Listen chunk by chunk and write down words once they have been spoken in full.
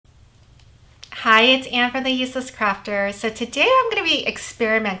Hi, it's Anne from The Useless Crafter. So today I'm going to be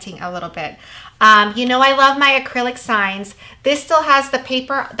experimenting a little bit. You know I love my acrylic signs. This still has the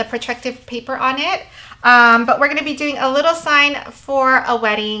paper, the protective paper on it. But we're going to be doing a little sign for a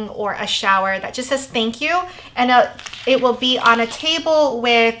wedding or a shower that just says thank you. And it will be on a table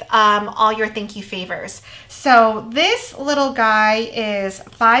with all your thank you favors. So this little guy is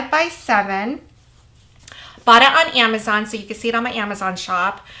 5 by 7. Bought it on Amazon, so you can see it on my Amazon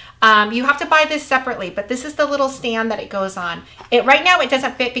shop. You have to buy this separately, but this is the little stand that it goes on. Right now it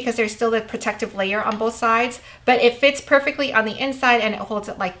doesn't fit because there's still the protective layer on both sides, but it fits perfectly on the inside and it holds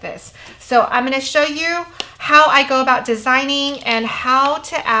it like this. So I'm going to show you how I go about designing and how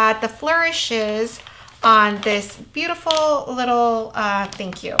to add the flourishes on this beautiful little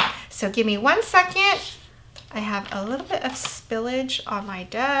thank you. So give me 1 second. I have a little bit of spillage on my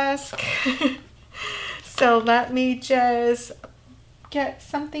desk. So let me just get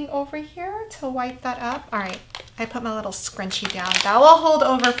something over here to wipe that up. All right, I put my little scrunchie down. That will hold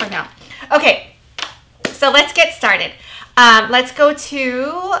over for now. Okay, so let's get started. Let's go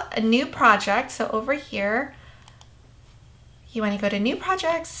to a new project. So over here, you want to go to new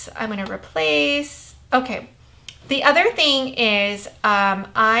projects. I'm going to replace. Okay, the other thing is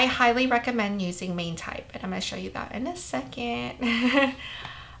I highly recommend using main type, and I'm going to show you that in a second.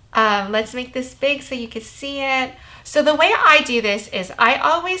 Let's make this big so you can see it. So the way I do this is I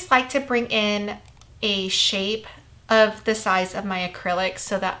always like to bring in a shape of the size of my acrylic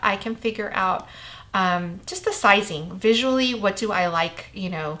so that I can figure out just the sizing. Visually, what do I like?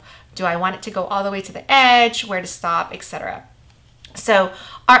 You know, do I want it to go all the way to the edge, where to stop, etc. So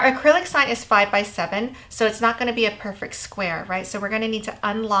our acrylic sign is 5 by 7, so it's not going to be a perfect square, right? So we're going to need to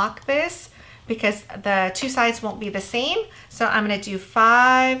unlock this because the two sides won't be the same. So I'm going to do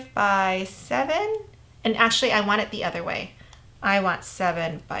 5 by 7. And actually, I want it the other way. I want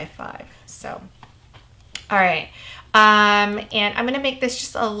 7 by 5. So, all right. And I'm going to make this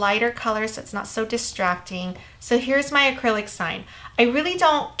just a lighter color so it's not so distracting. So here's my acrylic sign. I really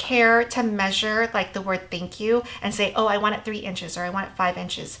don't care to measure like the word thank you and say, oh, I want it 3 inches or I want it 5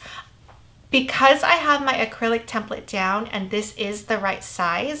 inches. Because I have my acrylic template down and this is the right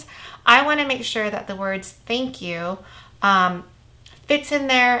size, I want to make sure that the words thank you fits in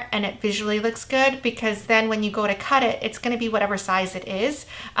there and it visually looks good, because then when you go to cut it, it's going to be whatever size it is.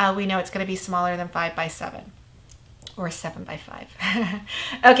 We know it's going to be smaller than 5 by 7 or 7 by 5.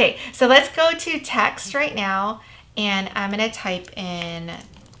 Okay, so let's go to text right now and I'm going to type in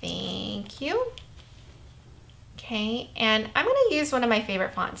thank you. Okay, and I'm going to use one of my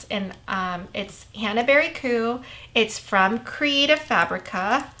favorite fonts, and it's Hannah Berry Coo. It's from Creative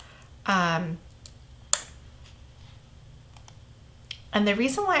Fabrica. And the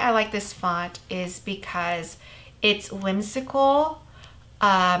reason why I like this font is because it's whimsical,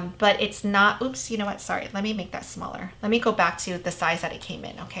 but it's not, oops, you know what, sorry, let me make that smaller. Let me go back to the size that it came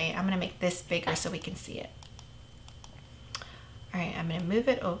in, okay? I'm gonna make this bigger so we can see it. All right, I'm gonna move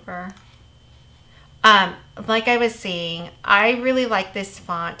it over. Like I was saying, I really like this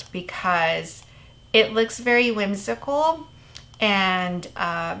font because it looks very whimsical and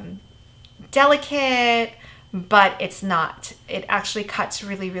delicate, but it's not. It actually cuts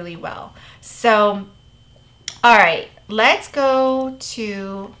really, really well. So, all right, let's go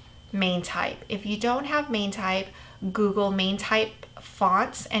to main type. If you don't have main type, Google main type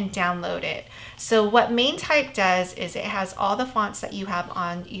fonts and download it. So what main type does is it has all the fonts that you have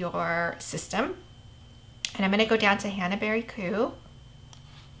on your system. And I'm going to go down to Hannah Berry Coo.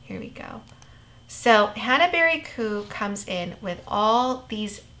 Here we go. So Hannah Berry Coo comes in with all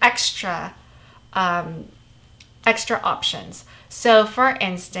these extra options. So for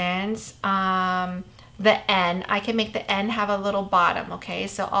instance, the N, I can make the N have a little bottom, okay?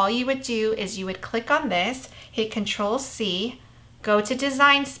 So all you would do is you would click on this, hit Control C, go to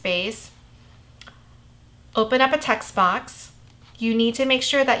Design Space, open up a text box. You need to make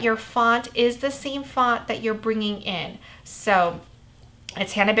sure that your font is the same font that you're bringing in. So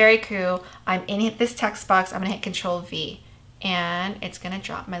it's Hannah Berry Coo. I'm in this text box. I'm gonna hit Control V and it's gonna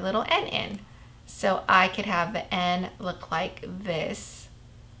drop my little N in. So I could have the N look like this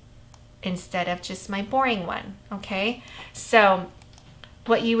instead of just my boring one, okay? So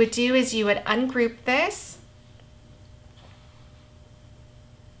what you would do is you would ungroup this.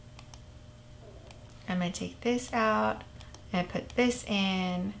 I'm gonna take this out and put this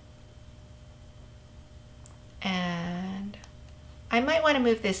in. And I might wanna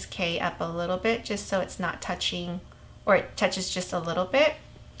move this K up a little bit just so it's not touching, or it touches just a little bit.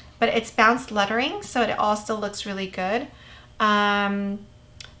 But it's bounced lettering, so it all still looks really good.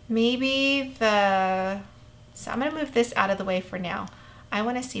 Maybe so I'm gonna move this out of the way for now. I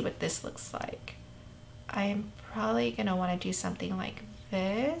want to see what this looks like. I'm probably going to want to do something like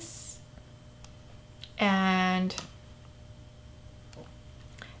this. And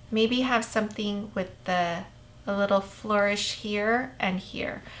maybe have something with a little flourish here and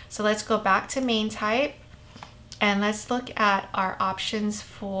here. So let's go back to main type and let's look at our options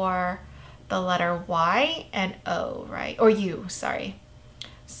for the letter Y and O, right? Or U, sorry.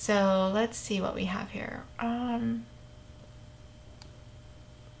 So let's see what we have here.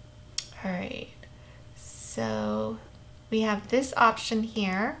 All right, so we have this option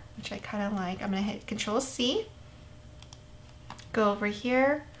here, which I kind of like. I'm gonna hit Control C, go over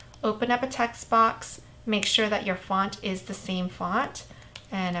here, open up a text box, make sure that your font is the same font,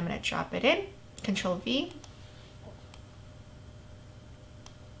 and I'm gonna drop it in, Control V.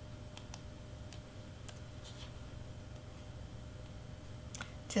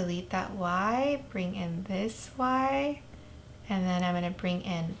 Delete that Y, bring in this Y, and then I'm gonna bring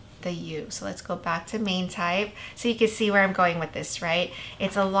in the U. So let's go back to main type so you can see where I'm going with this, right?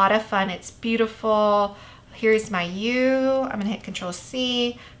 It's a lot of fun, it's beautiful. Here's my U, I'm gonna hit Control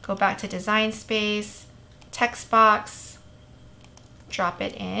C, go back to Design Space, text box, drop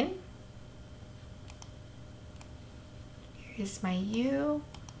it in. Here's my U,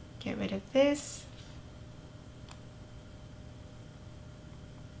 get rid of this.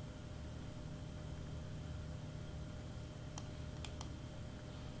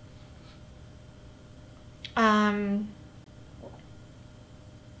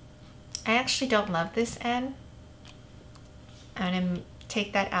 I actually don't love this N. I'm going to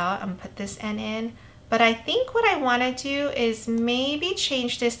take that out and put this N in. But I think what I want to do is maybe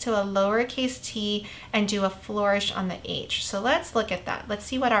change this to a lowercase t and do a flourish on the H. So let's look at that. Let's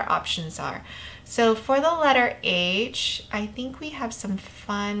see what our options are. So for the letter H, I think we have some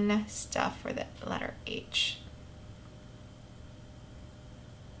fun stuff for the letter H.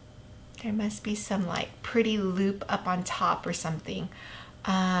 There must be some like pretty loop up on top or something.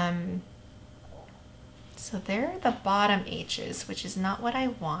 So there are the bottom H's, which is not what I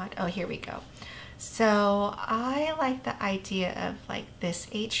want. Oh, here we go. So I like the idea of like this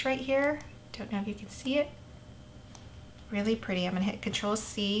H right here. Don't know if you can see it. Really pretty. I'm gonna hit Control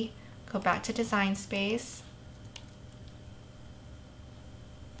C, go back to Design Space,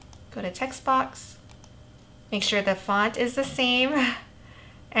 go to text box, make sure the font is the same,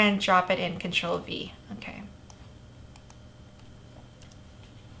 and drop it in, Control V. Okay.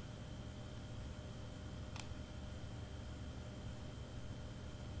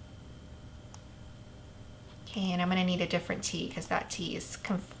 Okay, and I'm gonna need a different T because that T is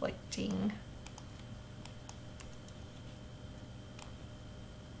conflicting.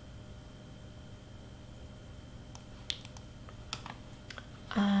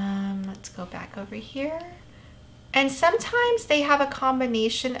 Let's go back over here. And sometimes they have a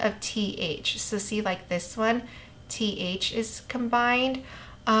combination of TH. So see, like this one, TH is combined.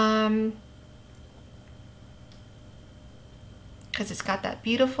 Because it's got that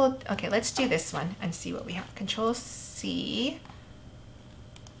beautiful, okay, let's do this one and see what we have. Control C,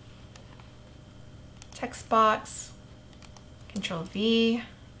 text box, Control V,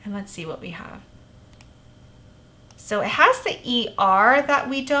 and let's see what we have. So it has the ER that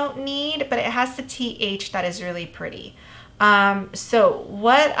we don't need, but it has the TH that is really pretty. So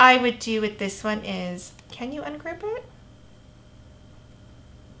what I would do with this one is, can you ungroup it?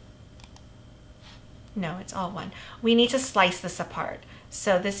 No, it's all one. We need to slice this apart.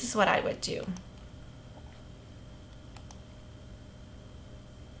 So this is what I would do.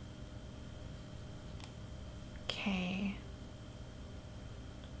 Okay.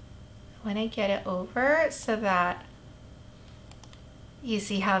 When I get it over so that you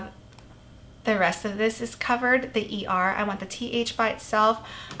see how the rest of this is covered, the ER, I want the TH by itself.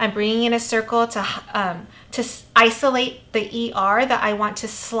 I'm bringing in a circle to isolate the ER that I want to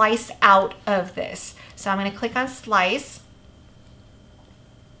slice out of this. So I'm going to click on slice.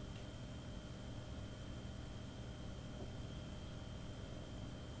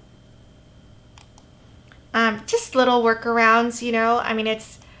 Just little workarounds, you know, I mean,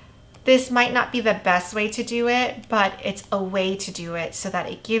 this might not be the best way to do it, but it's a way to do it so that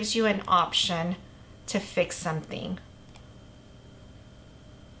it gives you an option to fix something.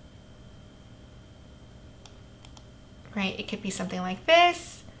 Right, it could be something like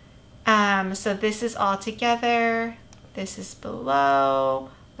this. So this is all together, this is below.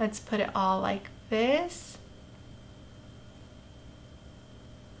 Let's put it all like this.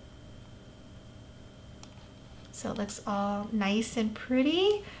 So it looks all nice and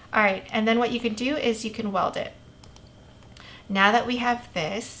pretty. All right, and then what you can do is you can weld it. Now that we have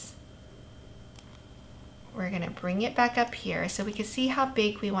this, we're gonna bring it back up here so we can see how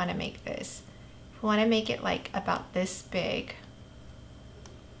big we wanna make this. We wanna make it like about this big.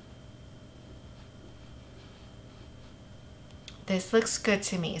 This looks good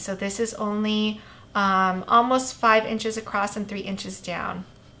to me. So this is only almost 5 inches across and 3 inches down.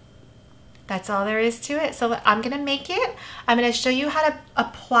 That's all there is to it. So I'm gonna make it. I'm gonna show you how to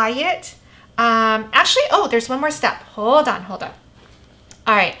apply it. Actually, oh, there's one more step. Hold on, hold on.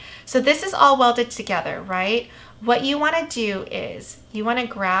 All right, so this is all welded together, right? What you wanna do is you wanna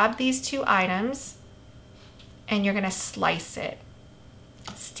grab these two items and you're gonna slice it.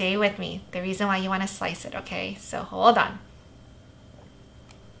 Stay with me. The reason why you wanna slice it, okay? So hold on.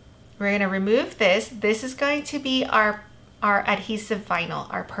 We're going to remove this. This is going to be our adhesive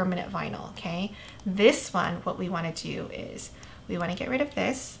vinyl, our permanent vinyl, okay? This one, what we want to do is we want to get rid of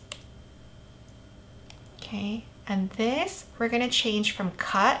this, okay? And this, we're going to change from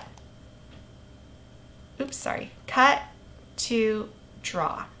cut to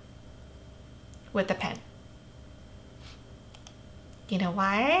draw with a pen. You know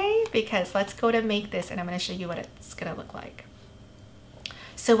why? Because let's go to make this and I'm going to show you what it's going to look like.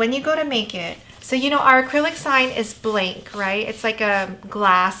 So when you go to make it, so you know our acrylic sign is blank, right? It's like a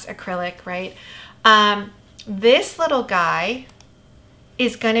glass acrylic, right? This little guy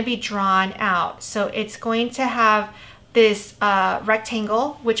is going to be drawn out. So it's going to have this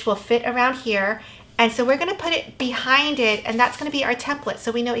rectangle, which will fit around here. And so we're going to put it behind it, and that's going to be our template.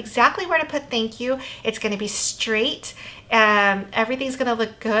 So we know exactly where to put thank you. It's going to be straight. Everything's going to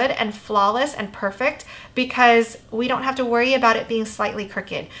look good and flawless and perfect because we don't have to worry about it being slightly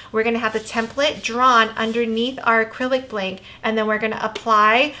crooked. We're going to have the template drawn underneath our acrylic blank, and then we're going to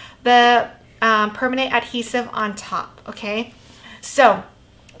apply the permanent adhesive on top, okay? So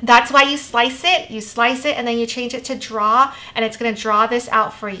that's why you slice it. You slice it and then you change it to draw, and it's going to draw this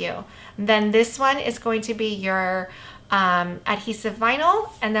out for you. Then this one is going to be your adhesive vinyl,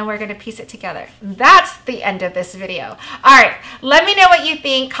 and then we're going to piece it together. That's the end of this video. All right, let me know what you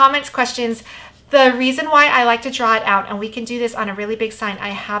think. Comments, questions. The reason why I like to draw it out, and we can do this on a really big sign, I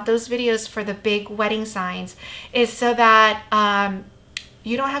have those videos for the big wedding signs, is so that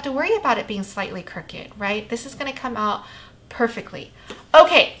you don't have to worry about it being slightly crooked, right? This is going to come out perfectly.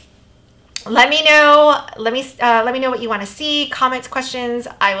 Okay. Let me know what you want to see. Comments, questions.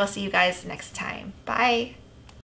 I will see you guys next time. Bye.